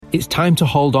It's time to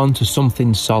hold on to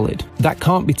something solid that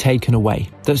can't be taken away,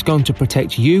 that's going to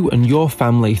protect you and your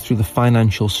family through the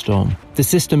financial storm. The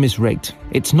system is rigged.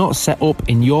 It's not set up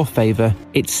in your favour,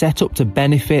 it's set up to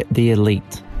benefit the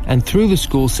elite. And through the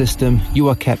school system, you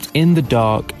are kept in the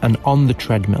dark and on the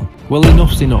treadmill. Well,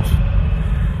 enough's enough.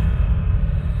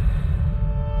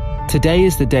 Today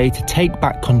is the day to take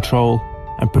back control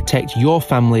and protect your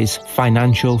family's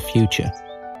financial future.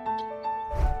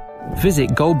 Visit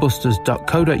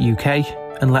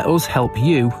goalbusters.co.uk and let us help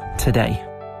you today.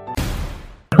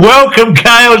 Welcome,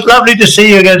 Kayles. Lovely to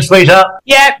see you again, sweetheart.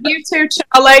 Yeah, you too,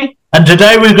 Charlie. And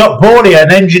today we've got Paulie,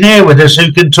 an engineer, with us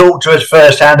who can talk to us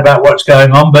firsthand about what's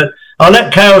going on. But I'll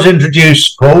let Kayles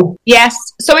introduce Paul. Yes,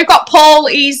 so we've got Paul.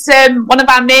 He's one of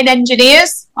our main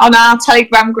engineers on our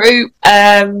Telegram group.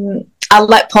 I'll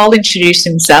let Paul introduce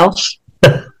himself.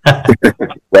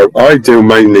 Well, I deal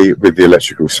mainly with the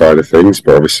electrical side of things,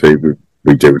 but obviously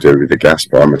we deal with the gas,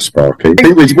 but I'm a Sparky. I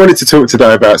think we wanted to talk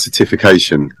today about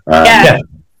certification for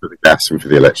the gas and for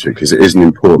the electric, because it is an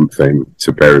important thing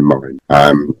to bear in mind.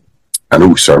 And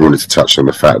also I wanted to touch on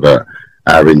the fact that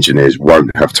our engineers won't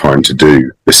have time to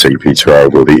do the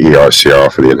CP12 or the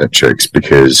EICR for the electrics,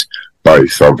 because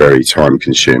both are very time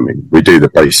consuming. We do the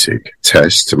basic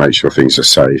tests to make sure things are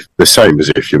safe. The same as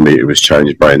if your meter was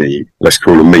changed by any, let's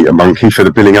call a meter monkey for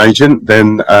the billing agent,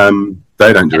 then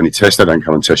they don't do any tests. They don't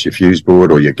come and test your fuse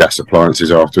board or your gas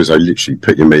appliances afterwards. They literally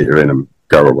put your meter in and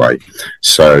go away.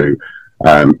 So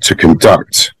to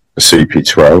conduct a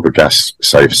CP12, a gas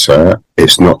safe cert,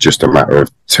 it's not just a matter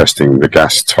of testing the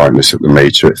gas tightness at the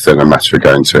meter, it's then a matter of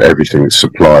going to everything that's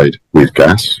supplied with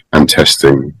gas and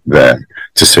testing there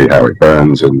to see how it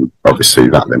burns, and obviously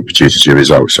that then produces your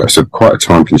results. So it's quite a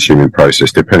time-consuming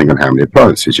process depending on how many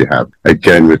appliances you have.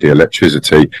 Again, with the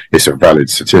electricity, it's a valid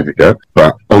certificate,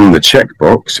 but on the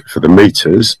checkbox for the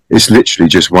meters, it's literally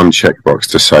just one checkbox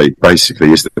to say,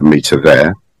 basically, is the meter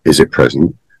there? Is it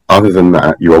present? Other than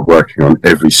that, you are working on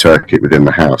every circuit within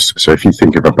the house. So if you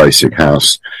think of a basic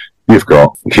house, you've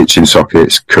got kitchen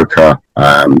sockets, cooker,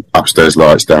 upstairs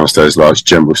lights, downstairs lights,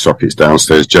 general sockets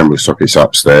downstairs, general sockets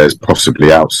upstairs,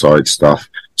 possibly outside stuff.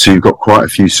 So you've got quite a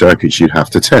few circuits you'd have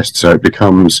to test. So it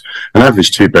becomes an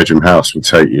average 2-bedroom house would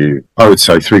take you, I would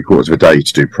say, 3/4 of a day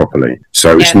to do properly.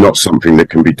 So it's not something that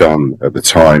can be done at the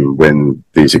time when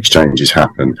these exchanges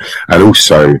happen. And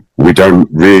also, we don't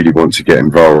really want to get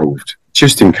involved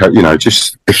just in case,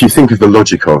 just if you think of the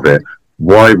logic of it,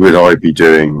 why would I be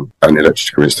doing an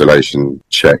electrical installation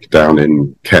check down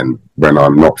in Kent when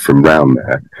I'm not from round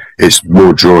there? It's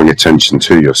more drawing attention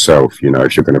to yourself,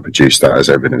 if you're going to produce that as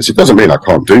evidence. It doesn't mean I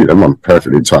can't do them. I'm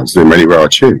perfectly entitled to do them anywhere I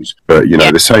choose. But,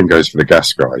 the same goes for the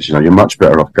gas guys. You're much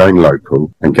better off going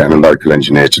local and getting a local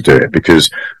engineer to do it, because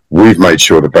we've made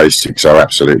sure the basics are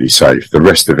absolutely safe. The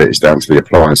rest of it is down to the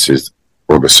appliances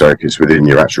or the circuits within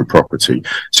your actual property.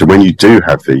 So when you do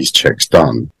have these checks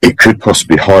done, it could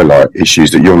possibly highlight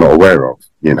issues that you're not aware of,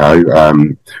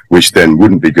 which then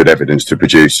wouldn't be good evidence to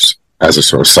produce as a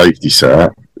sort of safety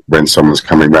cert when someone's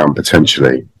coming round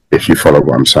potentially, if you follow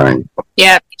what I'm saying.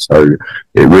 Yeah. So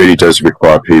it really does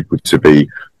require people to be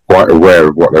quite aware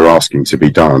of what they're asking to be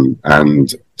done,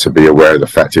 and to be aware of the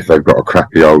fact if they've got a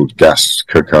crappy old gas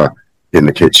cooker in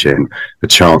the kitchen, the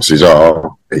chances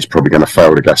are it's probably going to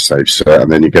fail the gas safe cert, and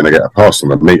then you're going to get a pass on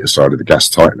the meter side of the gas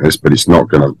tightness, but it's not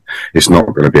going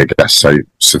to be a gas safe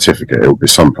certificate. It'll be,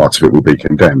 some part of it will be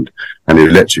condemned. And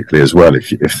electrically as well, if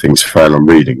things fail on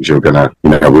readings, you're going to,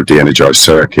 we'll de-energize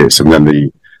circuits, and then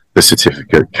the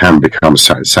certificate can become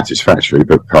satisfactory,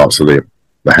 but parts of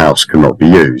the house cannot be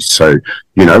used. So,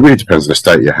 it really depends on the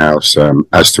state of your house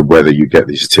as to whether you get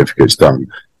these certificates done.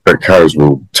 But Kayles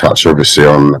will touch obviously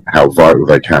on how vital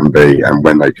they can be and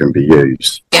when they can be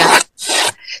used. Yeah.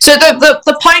 So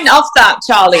the point of that,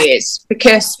 Charlie, is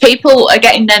because people are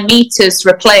getting their meters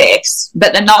replaced,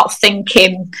 but they're not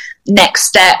thinking next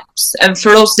steps. And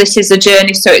for us, this is a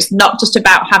journey. So it's not just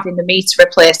about having the meter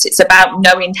replaced. It's about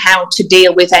knowing how to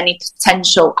deal with any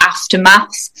potential aftermath.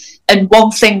 And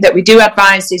one thing that we do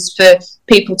advise is for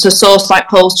people to source, like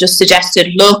Paul's just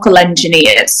suggested, local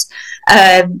engineers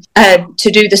to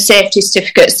do the safety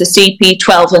certificates, the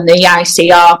CP12 and the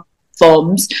ICR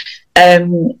forms,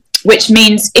 which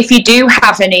means if you do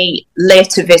have any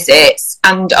later visits,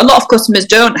 and a lot of customers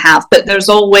don't have, but there's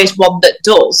always one that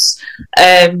does,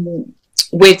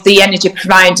 with the energy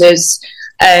providers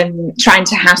trying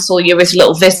to hassle you with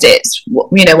little visits,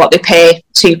 what they pay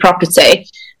to your property,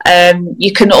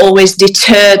 you can always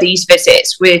deter these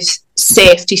visits with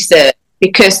safety cert,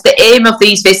 because the aim of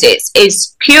these visits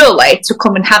is purely to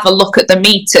come and have a look at the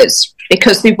meters,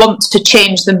 because we want to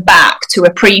change them back to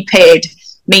a prepaid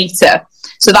meter.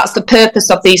 So that's the purpose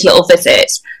of these little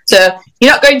visits. So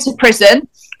you're not going to prison,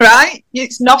 right?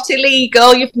 It's not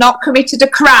illegal. You've not committed a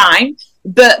crime,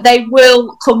 but they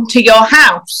will come to your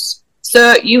house.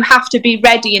 So you have to be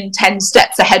ready and 10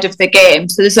 steps ahead of the game.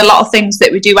 So there's a lot of things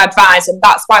that we do advise, and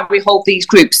that's why we hold these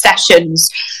group sessions.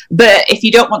 But if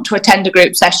you don't want to attend a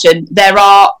group session, there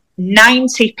are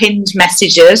 90 pinned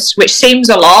messages, which seems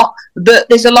a lot, but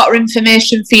there's a lot of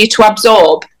information for you to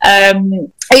absorb.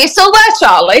 Are you still there,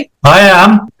 Charlie? I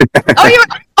am. Oh, you're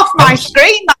off my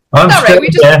screen.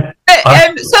 Sorry, so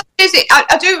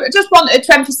I just wanted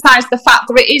to emphasise the fact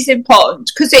that it is important,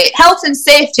 because health and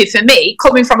safety for me,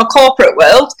 coming from a corporate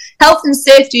world, health and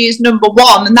safety is number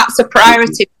one, and that's a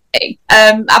priority.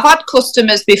 I've had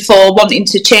customers before wanting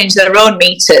to change their own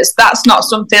meters. That's not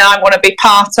something I want to be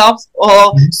part of,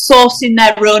 or sourcing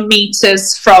their own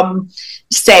meters from,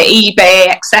 say, eBay,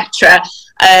 etc.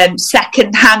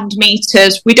 Second-hand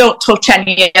meters, we don't touch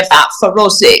any of that. For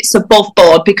us, it's above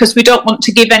board, because we don't want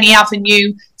to give any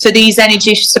avenue for these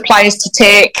energy suppliers to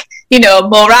take,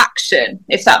 more action,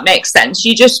 if that makes sense.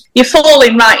 You're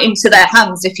falling right into their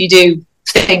hands if you do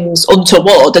things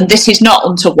untoward, and this is not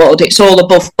untoward, it's all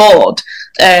above board.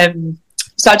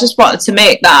 So I just wanted to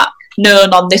make that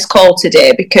known on this call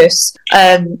today, because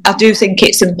I do think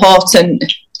it's important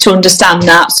to understand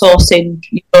that I'm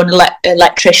your own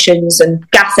electricians and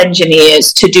gas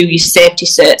engineers to do your safety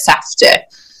certs after.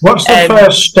 What's the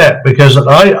first step? Because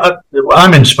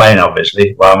I'm in Spain,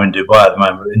 obviously. Well, I'm in Dubai at the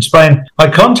moment. In Spain, I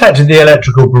contacted the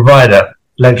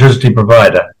electricity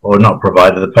provider, or not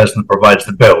provider, the person that provides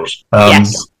the bills.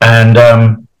 Yes. And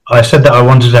I said that I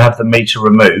wanted to have the meter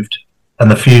removed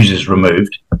and the fuses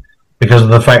removed, because of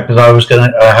the fact that I was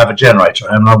going to have a generator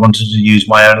and I wanted to use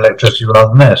my own electricity rather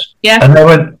than this. Yeah. And they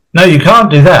went, no, you can't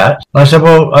do that. And I said,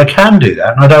 well, I can do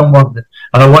that, and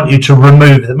I want you to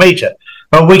remove the meter.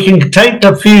 But we can take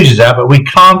the fuses out, but we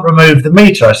can't remove the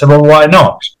meter. I said, well, why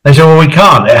not? They said, well, we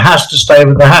can't. It has to stay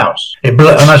with the house. And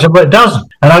I said, well, it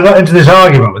doesn't. And I got into this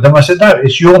argument with them. I said, no,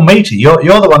 it's your meter. You're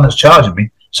the one that's charging me.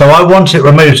 So I want it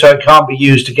removed so it can't be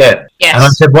used again. Yes. And I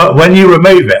said, well, when you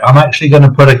remove it, I'm actually going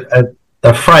to put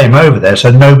a frame over there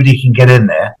so nobody can get in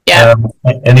there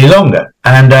any longer.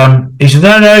 And he said,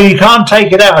 no, you can't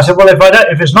take it out. I said, well,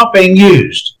 if it's not being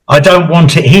used, I don't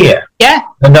want it here. Yeah.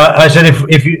 And I said,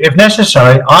 if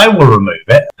necessary, I will remove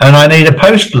it, and I need a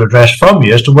postal address from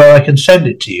you as to where I can send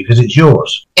it to you, because it's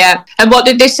yours. Yeah. And what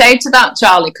did they say to that,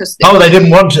 Charlie? They didn't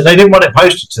want it. They didn't want it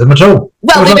posted to them at all.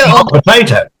 Well, they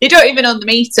don't even own the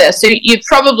meter. So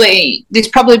there's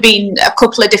probably been a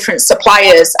couple of different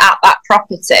suppliers at that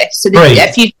property. So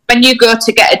when you go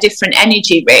to get a different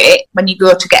energy rate, when you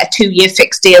go to get a 2-year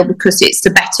fixed deal because it's the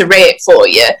better rate for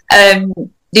you,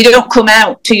 they don't come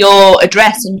out to your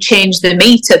address and change the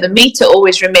meter. The meter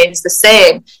always remains the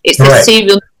same. It's the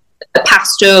serial that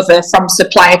passed over from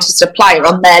supplier to supplier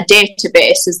on their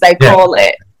database, as they call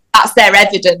it. That's their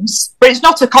evidence. But it's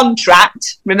not a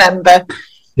contract, remember.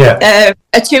 Yeah.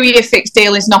 A 2-year fixed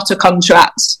deal is not a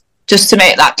contract, just to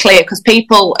make that clear, because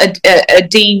people are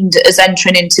deemed as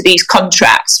entering into these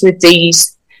contracts with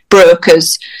these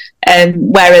brokers,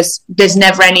 whereas there's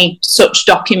never any such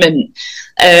document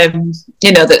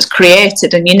that's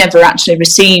created, and you never actually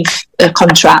receive a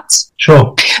contract.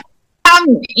 Sure.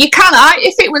 And you can.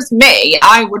 If it was me,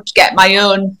 I would get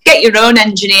your own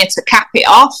engineer to cap it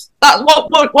off.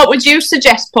 What would you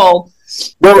suggest, Paul?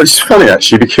 Well, it's funny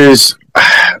actually, because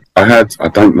I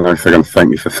don't know if they're going to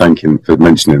thank me for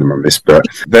mentioning them on this, but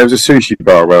there was a sushi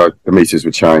bar where the meters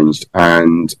were changed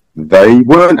and they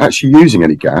weren't actually using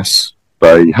any gas.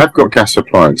 They have got gas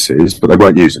appliances, but they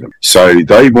weren't using them. So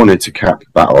they wanted to cap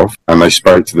that off, and they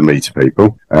spoke to the meter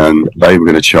people, and they were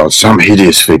going to charge some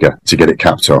hideous figure to get it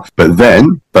capped off. But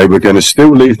then they were going to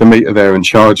still leave the meter there and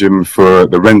charge them for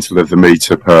the rental of the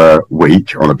meter per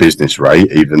week on a business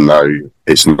rate, even though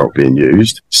it's not being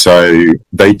used. So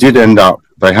they did end up,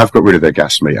 they have got rid of their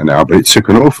gas meter now, but it took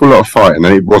an awful lot of fighting,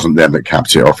 and it wasn't them that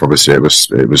capped it off. Obviously, it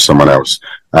was someone else.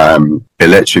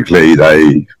 Electrically,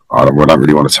 I don't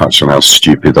really want to touch on how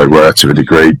stupid they were to a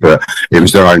degree, but it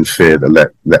was their own fear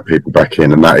that let people back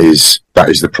in, and that is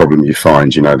the problem you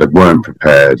find. They weren't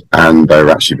prepared, and they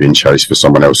were actually being chased for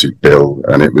someone else's bill,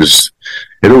 and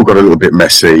it all got a little bit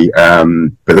messy.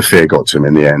 But the fear got to them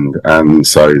in the end, and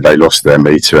so they lost their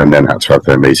meter and then had to have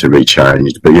their meter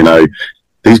rechanged. But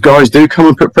these guys do come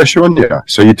and put pressure on you,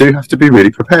 so you do have to be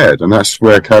really prepared, and that's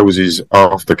where Kayles'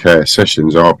 aftercare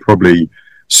sessions are probably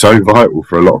so vital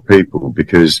for a lot of people,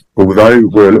 because although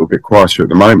we're a little bit quieter at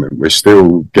the moment, we're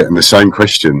still getting the same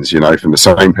questions, from the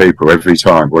same people every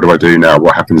time. What do I do now?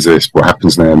 What happens this? What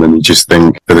happens now? And then you just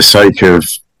think, for the sake of,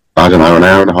 I don't know, an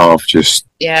hour and a half, just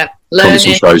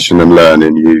concentration and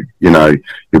learning,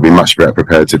 you'll be much better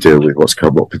prepared to deal with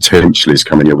what potentially is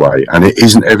coming your way. And it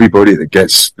isn't everybody that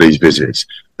gets these visits,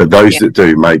 but those that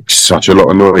do make such a lot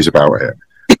of noise about it,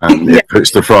 and it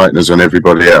puts the frighteners on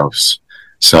everybody else.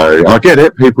 So I get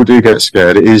it. People do get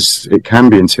scared. It can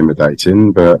be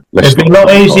intimidating, but it'd be a lot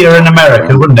easier in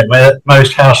America, wouldn't it, where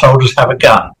most householders have a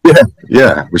gun?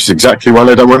 Yeah, which is exactly why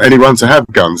they don't want anyone to have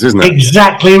guns, isn't it?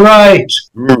 Exactly right.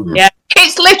 Yeah,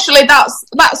 it's literally that's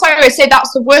why I say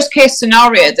that's the worst case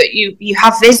scenario, that you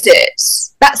have visits.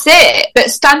 That's it. But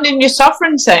stand in your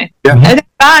sovereignty. Yeah. And it's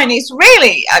fine. It's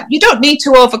really, you don't need to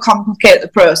overcomplicate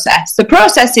the process. The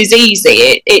process is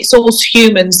easy. It's us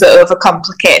humans that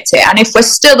overcomplicate it. And if we're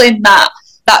still in that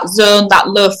zone, that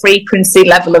low frequency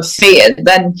level of fear,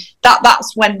 then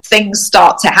that's when things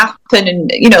start to happen.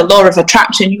 And, law of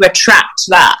attraction, you attract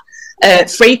that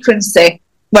frequency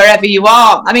wherever you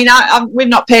are. I mean, we've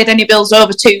not paid any bills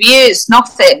over 2 years,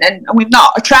 nothing. And we've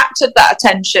not attracted that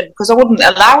attention because I wouldn't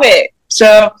allow it.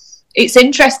 So it's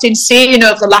interesting seeing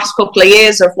over the last couple of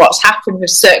years of what's happened with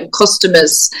certain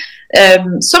customers. A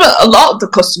lot of the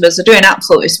customers are doing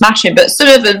absolutely smashing, but some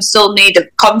of them still need a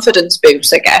confidence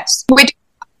boost, I guess. We do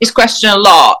this question a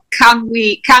lot. Because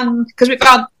we've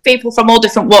had people from all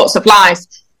different walks of life,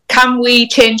 can we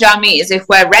change our meters if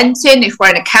we're renting, if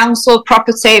we're in a council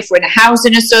property, if we're in a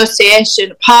housing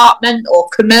association, apartment or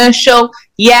commercial?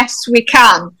 Yes, we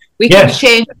can. We can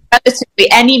change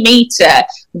relatively any meter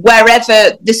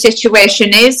wherever the situation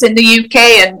is in the UK,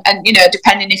 and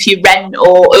depending if you rent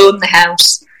or own the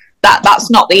house,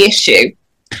 that's not the issue.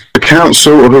 The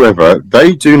council or whoever,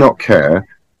 they do not care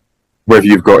whether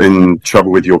you've got in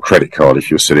trouble with your credit card if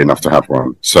you're silly enough to have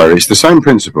one. So it's the same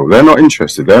principle. They're not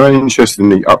interested. They're only interested in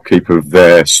the upkeep of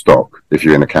their stock if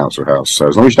you're in a council house. So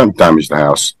as long as you don't damage the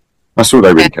house, that's all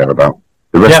they really care about.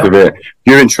 The rest of it, if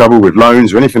you're in trouble with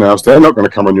loans or anything else, they're not going to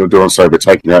come on your door and say, we're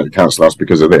taking you out of the council house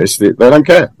because of this. They don't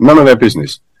care. None of their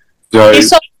business. So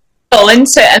it's all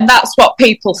into it, and that's what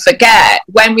people forget.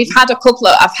 When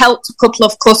I've helped a couple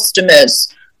of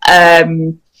customers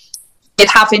with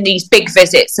having these big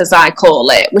visits, as I call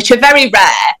it, which are very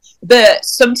rare. But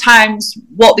sometimes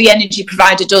what the energy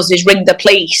provider does is ring the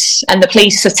police, and the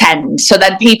police attend. So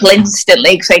then people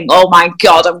instantly think, oh my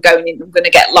God, I'm going to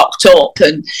get locked up.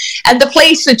 And the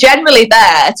police are generally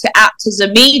there to act as a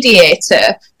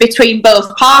mediator between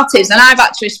both parties. And I've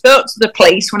actually spoke to the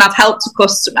police when I've helped a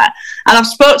customer, and I've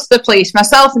spoke to the police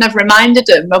myself, and I've reminded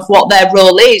them of what their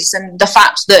role is, and the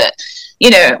fact that,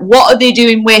 what are they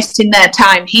doing wasting their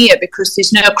time here, because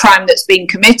there's no crime that's been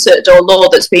committed or law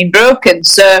that's been broken.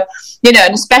 So,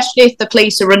 and especially if the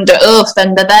police are under oath,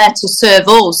 then they're there to serve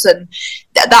us. And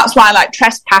that's why,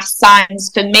 trespass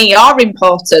signs for me are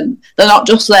important. They're not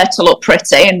just there to look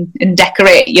pretty and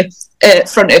decorate your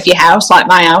front of your house. Like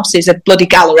my house is a bloody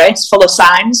gallery. It's full of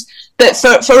signs. But for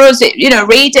us,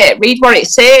 read what it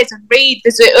says, and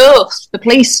there's an oath, the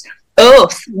police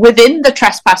oath within the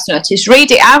trespass notice.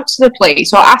 Read it out to the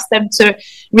police, or ask them to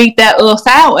read their oath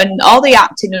out. And are they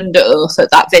acting under oath at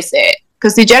that visit?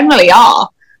 Because they generally are.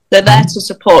 They're there to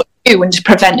support you and to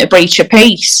prevent a breach of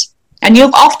peace. And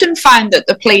you'll often find that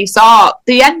the police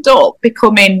they end up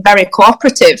becoming very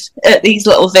cooperative at these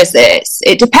little visits.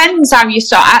 It depends how you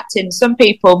start acting. Some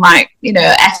people might,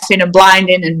 effing and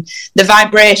blinding, and the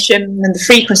vibration and the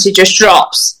frequency just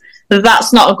drops.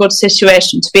 That's not a good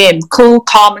situation to be in. Cool,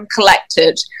 calm and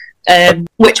collected,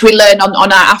 which we learn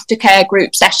on our aftercare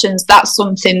group sessions. That's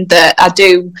something that I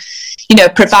do,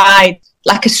 provide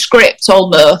like a script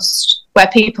almost, where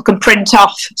people can print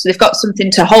off, so they've got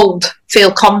something to hold,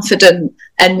 feel confident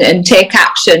and take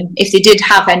action if they did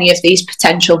have any of these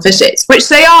potential visits, which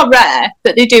they are rare,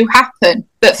 but they do happen.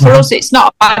 But for us, it's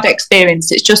not a bad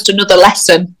experience. It's just another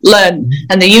lesson learned.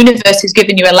 And the universe is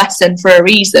giving you a lesson for a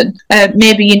reason.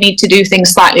 Maybe you need to do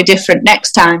things slightly different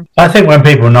next time. I think when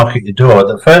people knock at your door,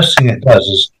 the first thing it does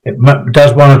is it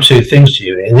does one of two things to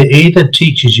you. It either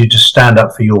teaches you to stand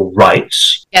up for your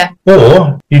rights,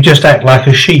 or you just act like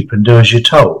a sheep and do as you're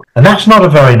told. And that's not a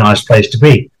very nice place to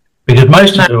be. Because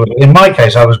in my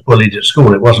case, I was bullied at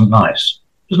school. It wasn't nice.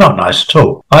 It was not nice at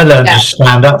all. I learned to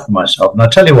stand up for myself. And I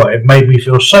tell you what, it made me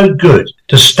feel so good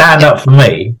to stand up for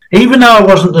me. Even though I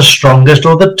wasn't the strongest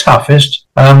or the toughest,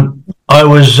 I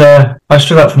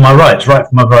stood up for my rights right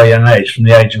from a very young age, from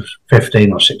the age of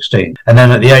 15 or 16. And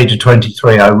then at the age of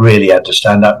 23, I really had to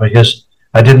stand up because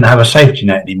I didn't have a safety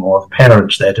net anymore of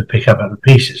parents there to pick up the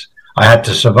pieces. I had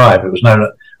to survive.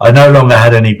 I no longer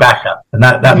had any backup, and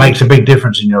that makes a big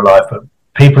difference in your life. But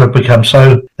people have become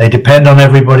they depend on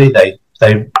everybody.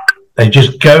 They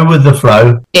just go with the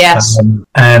flow. Yes,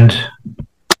 and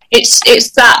it's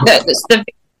that's the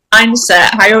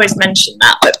mindset. I always mention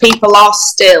that, but people are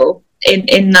still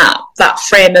in that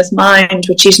frame of mind,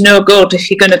 which is no good if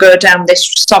you're going to go down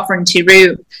this sovereignty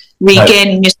route.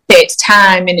 Regaining your state's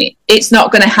time, and it's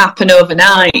not going to happen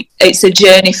overnight. It's a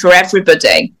journey for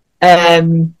everybody.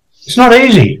 It's not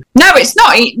easy. No, it's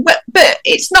not. But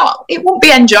it's not. It wouldn't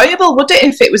be enjoyable, would it,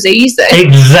 if it was easy?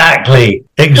 Exactly.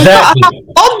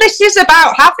 Fun. This is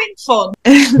about having fun,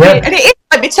 Yeah. and it is.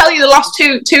 Let me tell you, the last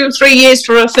 2 or 3 years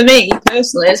for me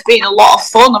personally has been a lot of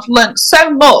fun. I've learnt so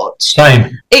much.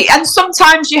 Same. And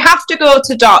sometimes you have to go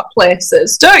to dark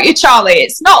places, don't you, Charlie?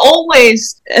 It's not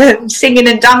always singing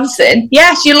and dancing.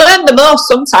 Yes, you learn the most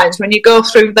sometimes when you go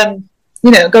through them.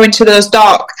 You know, go into those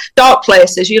dark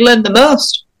places. You learn the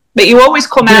most. But you always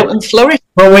come out and flourish.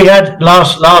 Well, we had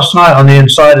last night on the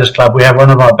Insiders Club, we had one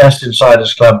of our best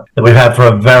Insiders Club that we've had for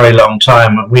a very long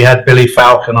time. We had Billy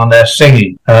Falcon on there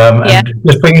singing and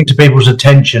just bringing to people's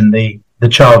attention the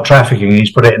child trafficking.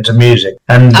 He's put it into music.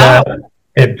 And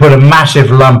it put a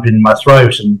massive lump in my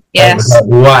throat. And it was like,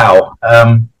 wow.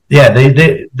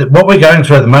 What we're going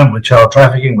through at the moment with child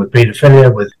trafficking, with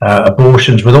paedophilia, with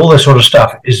abortions, with all this sort of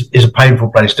stuff is a painful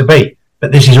place to be.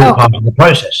 But this is all part of the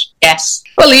process. Yes.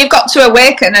 Well, you've got to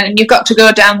awaken and you've got to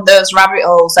go down those rabbit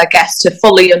holes, I guess, to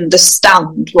fully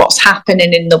understand what's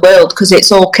happening in the world, because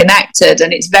it's all connected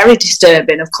and it's very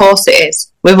disturbing. Of course it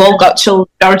is. We've all got children,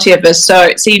 majority of us, so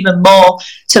it's even more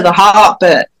to the heart.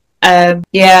 But,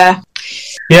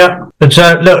 Yeah, but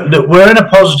look, we're in a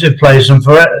positive place, and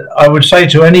I would say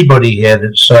to anybody here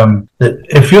that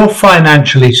if you're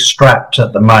financially strapped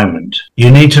at the moment, you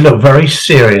need to look very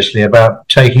seriously about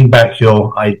taking back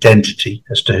your identity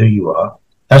as to who you are.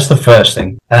 That's the first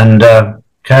thing. And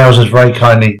Kayles has very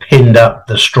kindly pinned up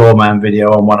the straw man video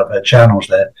on one of her channels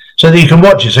there, so that you can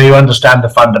watch it, so you understand the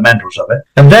fundamentals of it.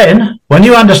 And then, when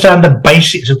you understand the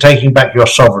basics of taking back your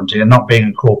sovereignty and not being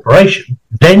a corporation,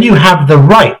 then you have the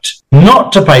right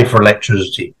not to pay for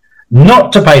electricity,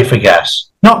 not to pay for gas,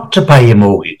 not to pay your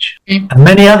mortgage, and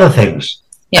many other things.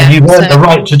 Yeah, and you've earned the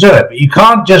right to do it, but you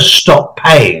can't just stop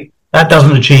paying. That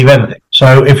doesn't achieve anything.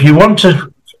 So if you want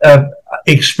to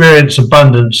experience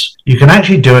abundance, you can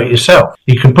actually do it yourself.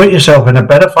 You can put yourself in a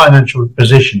better financial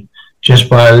position just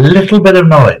by a little bit of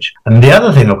knowledge. And the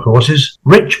other thing, of course, is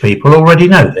rich people already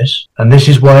know this, and this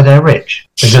is why they're rich,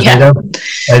 because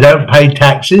they don't pay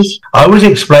taxes. I was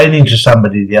explaining to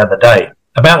somebody the other day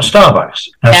about Starbucks.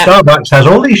 Now, Starbucks has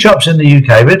all these shops in the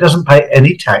UK, but it doesn't pay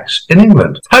any tax in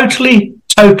England. Totally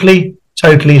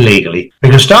legally,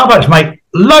 because Starbucks make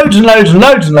loads and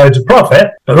loads of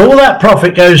profit, but all that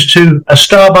profit goes to a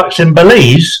Starbucks in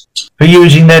Belize for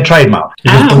using their trademark,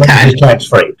 because Belize is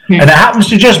tax-free. And it happens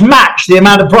to just match the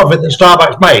amount of profit that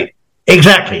Starbucks made.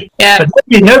 Exactly. Yeah. But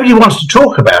nobody wants to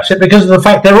talk about it because of the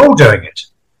fact they're all doing it.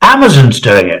 Amazon's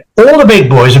doing it. All the big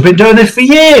boys have been doing this for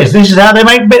years. This is how they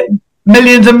make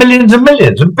millions and millions and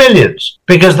millions and billions,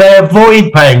 because they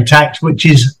avoid paying tax, which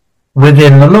is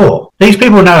within the law. These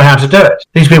people know how to do it.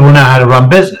 These people know how to run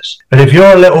business. But if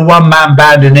you're a little one-man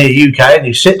band in the UK and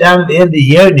you sit down at the end of the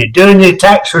year and you're doing your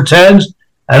tax returns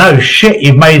and oh shit,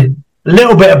 you've made a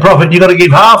little bit of profit and you've got to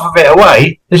give half of it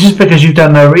away, this is because you've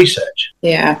done no research.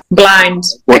 Yeah, blind.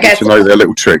 Want to know their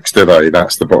little tricks, do they?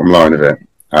 That's the bottom line of it.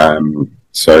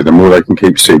 So the more they can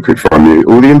keep secret from you,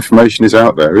 all the information is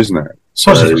out there, isn't it?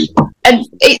 So, and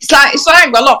it's like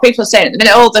a lot of people are saying at the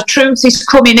minute, oh, the truth is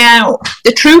coming out.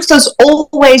 The truth has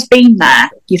always been there.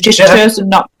 You've just chosen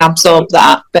not to absorb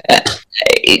that. But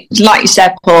like you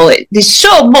said, Paul, there's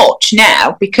so much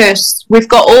now because we've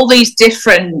got all these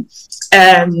different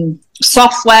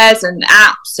softwares and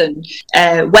apps and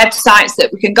websites that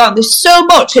we can go on. There's so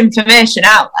much information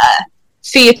out there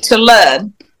for you to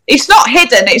learn. It's not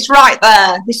hidden, it's right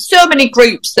there. There's so many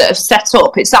groups that have set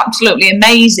up. It's absolutely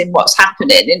amazing what's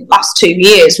happening in the last 2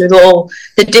 years with all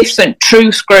the different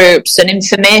truth groups and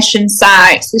information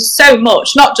sites. There's so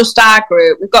much, not just our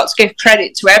group. We've got to give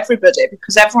credit to everybody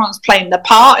because everyone's playing their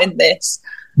part in this.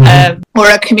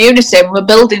 We're a community and we're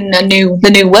building the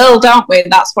new world, aren't we?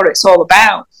 That's what it's all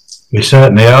about. We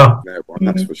certainly are. Yeah, well,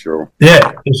 that's for sure.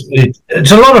 Yeah,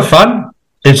 it's a lot of fun.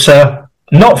 It's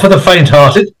not for the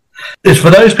faint-hearted. It's for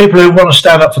those people who want to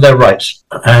stand up for their rights.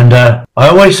 And I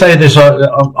always say this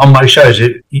on my shows,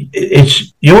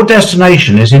 it's your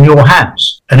destination is in your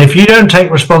hands. And if you don't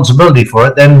take responsibility for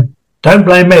it, then don't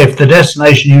blame me if the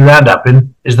destination you land up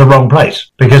in is the wrong place.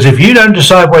 Because if you don't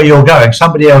decide where you're going,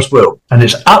 somebody else will. And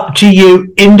it's up to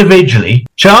you individually.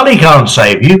 Charlie can't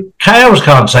save you. Kayles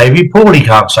can't save you. Paulie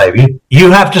can't save you.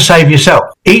 You have to save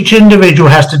yourself. Each individual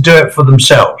has to do it for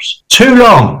themselves. Too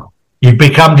long. You've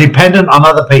become dependent on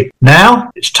other people.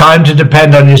 Now, it's time to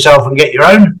depend on yourself and get your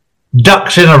own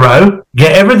ducks in a row,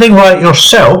 get everything right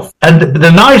yourself. And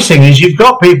the nice thing is you've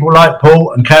got people like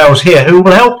Paul and Kayles here who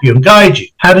will help you and guide you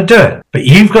how to do it. But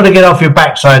you've got to get off your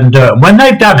backside and do it. And when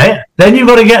they've done it, then you've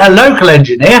got to get a local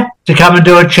engineer to come and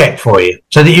do a check for you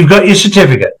so that you've got your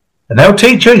certificate. And they'll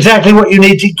teach you exactly what you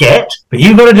need to get, but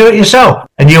you've got to do it yourself.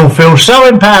 And you'll feel so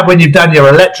empowered when you've done your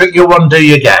electric, you'll want to do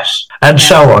your gas, and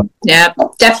so on. Yeah,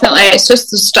 definitely. It's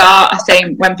just the start, I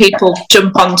think, when people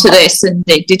jump onto this and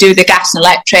they do the gas and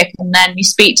electric, and then you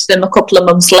speak to them a couple of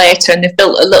months later and they've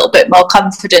built a little bit more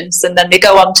confidence, and then they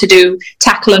go on to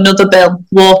tackle another bill,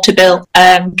 water bill.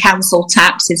 Council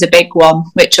tax is a big one,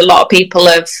 which a lot of people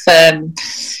have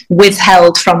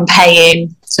withheld from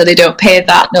paying. So they don't pay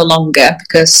that no longer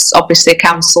because obviously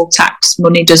council tax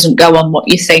money doesn't go on what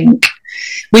you think.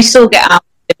 We still get our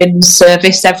living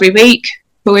service every week,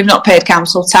 but we've not paid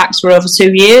council tax for over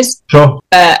 2 years. Sure.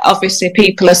 Obviously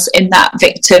people are in that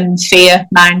victim fear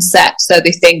mindset, so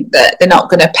they think that they're not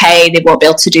going to pay, they won't be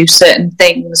able to do certain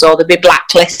things, or they'll be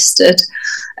blacklisted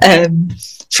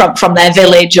from their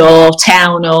village or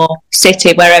town or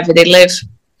city, wherever they live.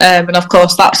 And of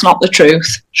course, that's not the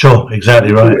truth. Sure,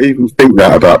 exactly right. People even think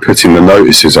that about putting the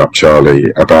notices up,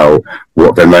 Charlie, about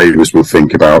what their neighbours will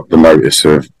think about the notice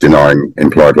of denying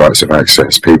implied rights of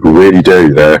access. People really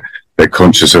do. They're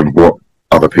conscious of what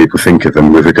other people think of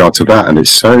them with regard to that, and it's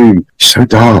so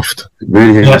daft. It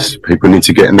really is. Yes. People need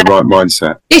to get in the right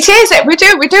mindset. It is. We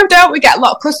do, don't we? Get a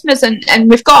lot of customers, and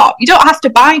you don't have to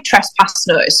buy trespass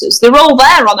notices. They're all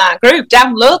there on our group.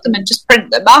 Download them and just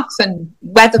print them off and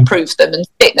weatherproof them and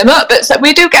stick them up. But so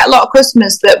we do get a lot of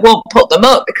customers that won't put them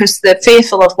up because they're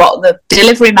fearful of what the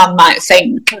delivery man might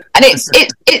think. And it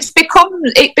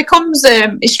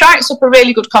strikes up a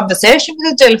really good conversation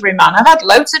with the delivery man. I've had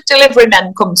loads of delivery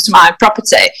men come to my property,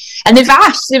 and they've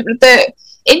asked, they're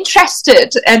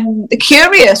interested and they're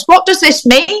curious, what does this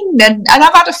mean? And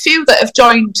I've had a few that have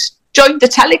joined the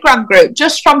Telegram group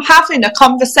just from having a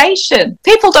conversation.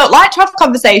 People don't like to have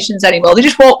conversations anymore. They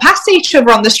just walk past each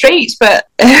other on the streets. But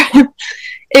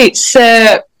it's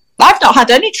I've not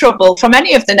had any trouble from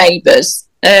any of the neighbours.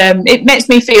 It makes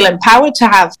me feel empowered to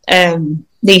have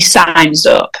these signs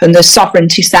up and the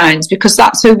sovereignty signs, because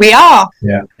that's who we are.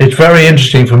 Yeah, it's very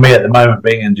interesting for me at the moment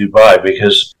being in Dubai,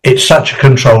 because it's such a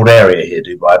controlled area here,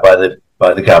 Dubai,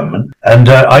 by the government, and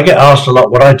I get asked a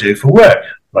lot what I do for work,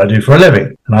 what I do for a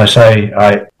living, and I say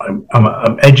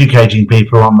I'm educating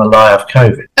people on the lie of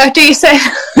COVID. Oh, do you say?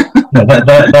 No,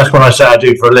 that's what I say I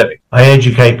do for a living. I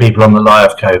educate people on the lie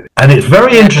of COVID. And it's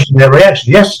very interesting, their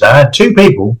reaction. Yesterday, I had two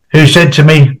people who said to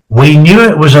me, we knew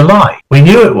it was a lie. We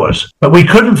knew it was. But we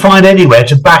couldn't find anywhere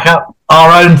to back up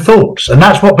our own thoughts. And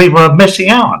that's what people are missing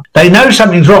out on. They know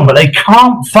something's wrong, but they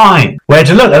can't find where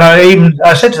to look. And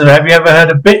I said to them, have you ever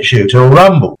heard of BitChute or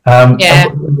Rumble? Yeah.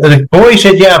 The boy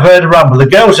said, yeah, I've heard of Rumble. The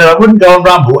girl said, I wouldn't go on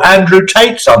Rumble. Andrew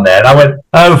Tate's on there. And I went,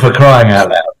 oh, for crying out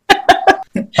loud.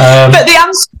 But the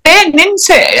answer's in, isn't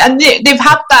it? And they've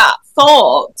had that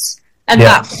thought and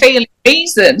that feeling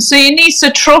reason. So you need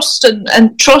to trust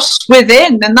and trust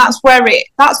within, and that's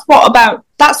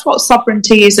what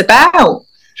sovereignty is about.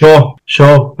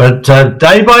 Sure. But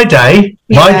day by day,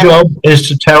 my job is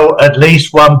to tell at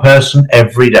least one person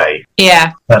every day.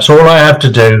 Yeah. That's all I have to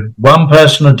do. One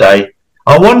person a day.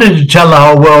 I wanted to tell the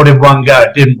whole world in one go.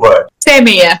 It didn't work. Same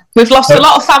here. We've lost a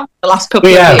lot of family the last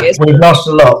couple of years. We've lost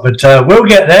a lot, but we'll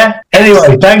get there.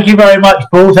 Anyway, thank you very much,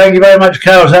 Paul. Thank you very much,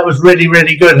 Kayles. That was really,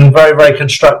 really good and very, very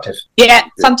constructive. Yeah,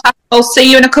 fantastic. I'll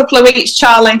see you in a couple of weeks,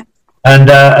 Charlie. And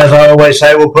as I always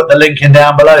say, we'll put the link in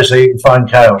down below so you can find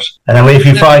Kayles. And then if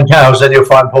you find Kayles, then you'll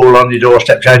find Paul on your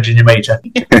doorstep changing your meter.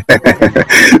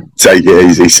 Take it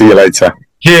easy. See you later.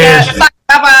 Cheers. Yeah,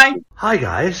 bye-bye. Hi,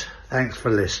 guys. Thanks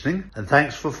for listening and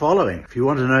thanks for following. If you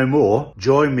want to know more,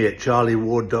 join me at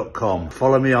charlieward.com.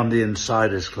 Follow me on the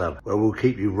Insiders Club, where we'll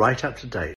keep you right up to date.